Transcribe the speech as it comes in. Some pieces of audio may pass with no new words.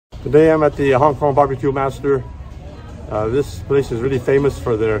Today I'm at the Hong Kong BBQ Master. This place is really famous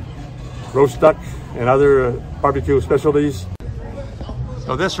for their roast duck and other barbecue specialties.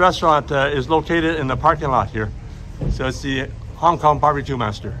 So this restaurant is located in the parking lot here. So it's the Hong Kong BBQ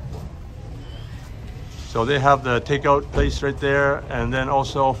Master. So they have the takeout place right there, and then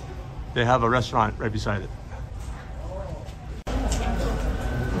also they have a restaurant right beside it.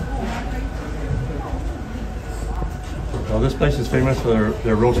 So this place is famous for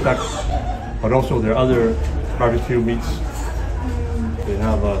their roast duck, but also their other barbecue meats. They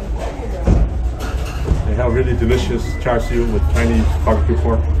have really delicious char siu with Chinese barbecue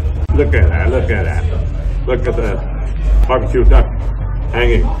pork. Look at that, look at that. Look at the barbecue duck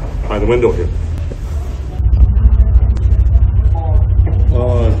hanging by the window here.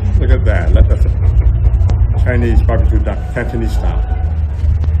 Oh, look at that. Look at the Chinese barbecue duck, Cantonese style.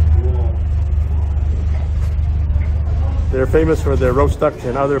 They're famous for their roast duck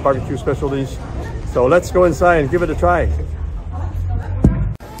and other barbecue specialties. So let's go inside and give it a try.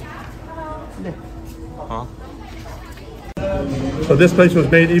 Huh? So this place was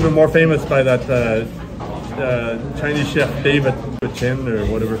made even more famous by that Chinese chef David Chang or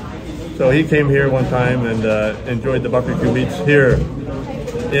whatever. So he came here one time and enjoyed the barbecue meats here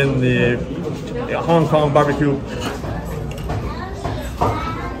in the Hong Kong barbecue.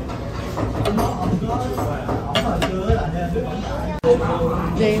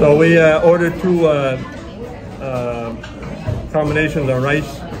 So we ordered two combinations of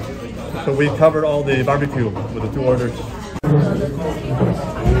rice. So we covered all the barbecue with the two orders. Ooh,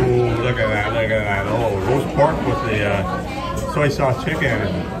 look at that, look at that. Oh, roast pork with the soy sauce chicken.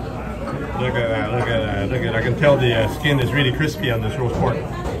 Look at that, look at that, look at that. I can tell the skin is really crispy on this roast pork.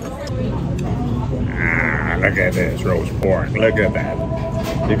 Ah, look at this roast pork, look at that.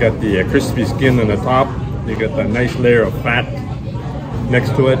 You got the crispy skin on the top. You got the nice layer of fat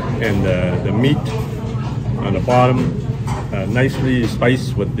next to it, and the meat on the bottom, nicely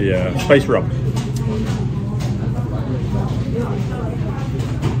spiced with the spice rub.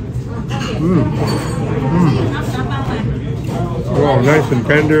 Oh, nice and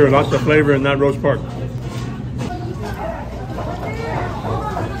tender, lots of flavor in that roast pork.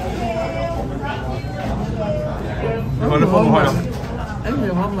 Wonderful.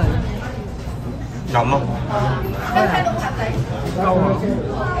 Ngậm không?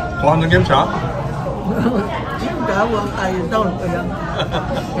 Cô không kiếm sợ?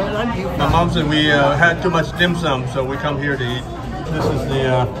 My mom said we had too much dim sum, so we come here to eat. This is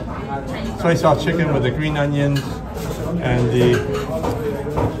the soy sauce chicken with the green onions and the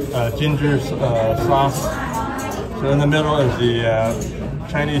ginger sauce. So in the middle is the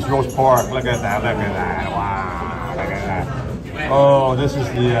Chinese roast pork. Look at that, look at that. Wow, look at that. Oh, this is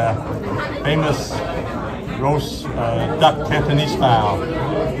the famous roast duck Cantonese style.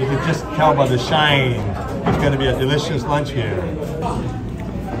 You can just tell by the shine. It's going to be a delicious lunch here.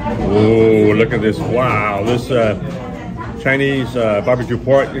 Oh, look at this. Wow, this Chinese barbecue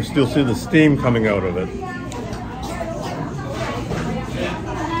pork, you still see the steam coming out of it.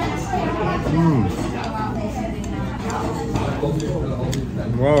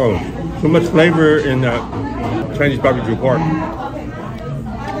 Wow, so much flavor in Chinese barbecue pork.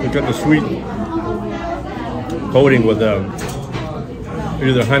 We've got the sweet coating with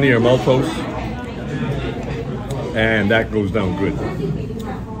either honey or maltose, and that goes down good.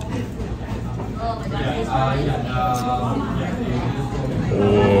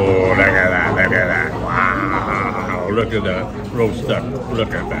 Oh, look at that, look at that. Wow, look at that roast duck.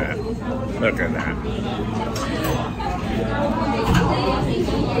 Look at that, look at that.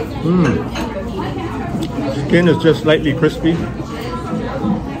 Skin is just slightly crispy.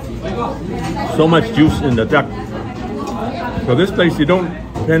 So much juice in the duck. So this place you don't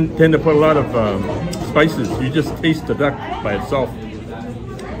tend to put a lot of spices. You just taste the duck by itself.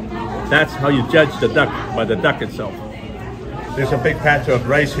 That's how you judge the duck, by the duck itself. There's a big patch of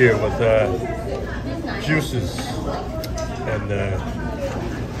rice here with juices and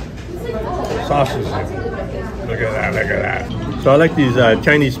sauces. Look at that, look at that. So I like these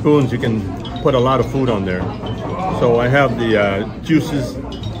Chinese spoons. You can put a lot of food on there. So I have the juices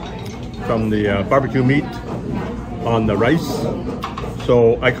from the barbecue meat on the rice.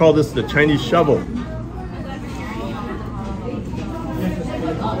 So I call this the Chinese shovel.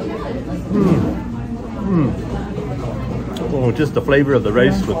 Oh, just the flavor of the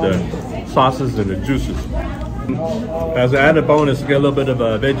rice with the sauces and the juices. As an added bonus, get a little bit of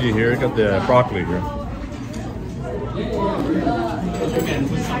a veggie here. Got the broccoli here.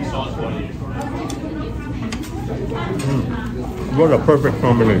 What a perfect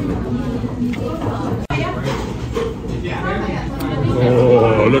combination.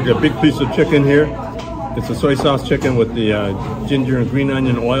 Oh, look at a big piece of chicken here. It's a soy sauce chicken with the ginger and green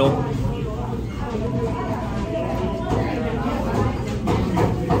onion oil.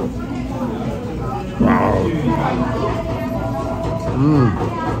 Wow.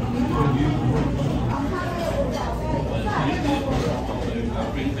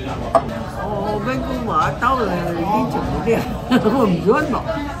 Vancouver tao là đi chụp đi, không muốn mà.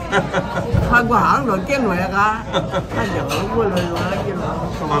 Hai quả hàng rồi kiến rồi cả, hai giờ mua rồi kiến rồi.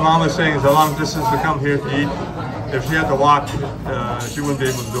 So my mom is saying it's a long distance to come here to eat. If she had to walk, she wouldn't be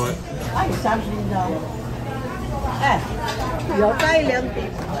able to do it. Có cái liền.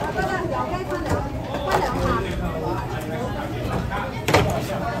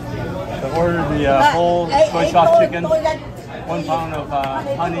 So order the whole soy sauce chicken, 1 pound of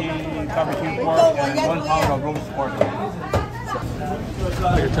honey barbecue pork, and 1 pound of roast pork.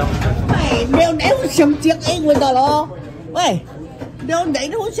 Mày đeo đéo xem chiếc ấy người ta lo.喂, đeo đéo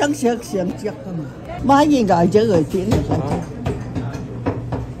nó xem chiếc không. Mà gì gọi chứ người tiền là sao?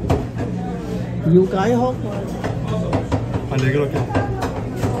 Nhiều cái hốt. Anh đi cái lúc kia.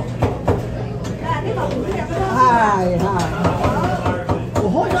 Hai.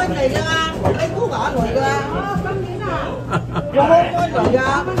 Hốt nói này ra, cái cú gõ rồi ra. Hốt nói rồi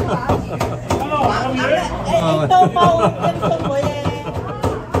ra. Tô màu chân chân rồi.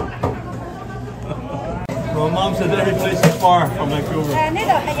 Well, Mom said every place is far from Vancouver.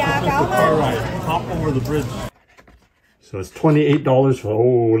 Far right, hop over the bridge. So it's $28 for,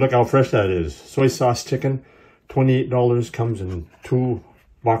 oh, look how fresh that is. Soy sauce chicken, $28, comes in 2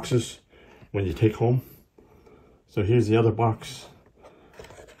 boxes when you take home. So here's the other box.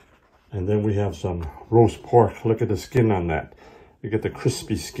 And then we have some roast pork. Look at the skin on that. You get the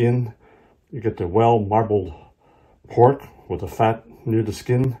crispy skin. You get the well marbled pork with the fat near the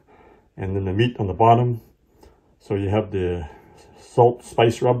skin. And then the meat on the bottom. So you have the salt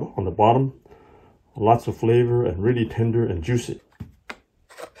spice rub on the bottom. Lots of flavor and really tender and juicy.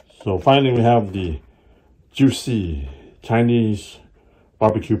 So finally we have the juicy Chinese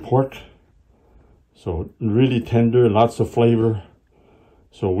barbecue pork. So really tender, lots of flavor.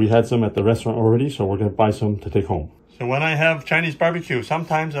 So we had some at the restaurant already, so we're going to buy some to take home. So when I have Chinese barbecue,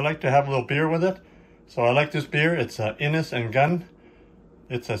 sometimes I like to have a little beer with it. So I like this beer. It's Innis and Gunn.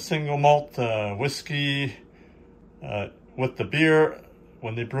 It's a single malt whiskey with the beer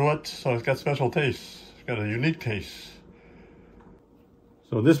when they brew it. So it's got special taste. It's got a unique taste.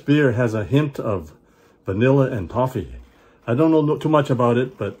 So this beer has a hint of vanilla and toffee. I don't know too much about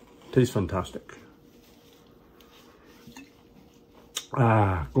it, but it tastes fantastic.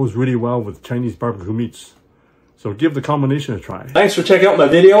 Goes really well with Chinese barbecue meats. So give the combination a try. Thanks for checking out my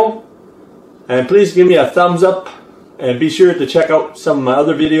video. And please give me a thumbs up. And be sure to check out some of my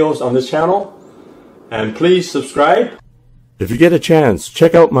other videos on this channel. And please subscribe. If you get a chance,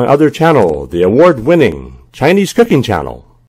 check out my other channel, the award-winning Chinese cooking channel.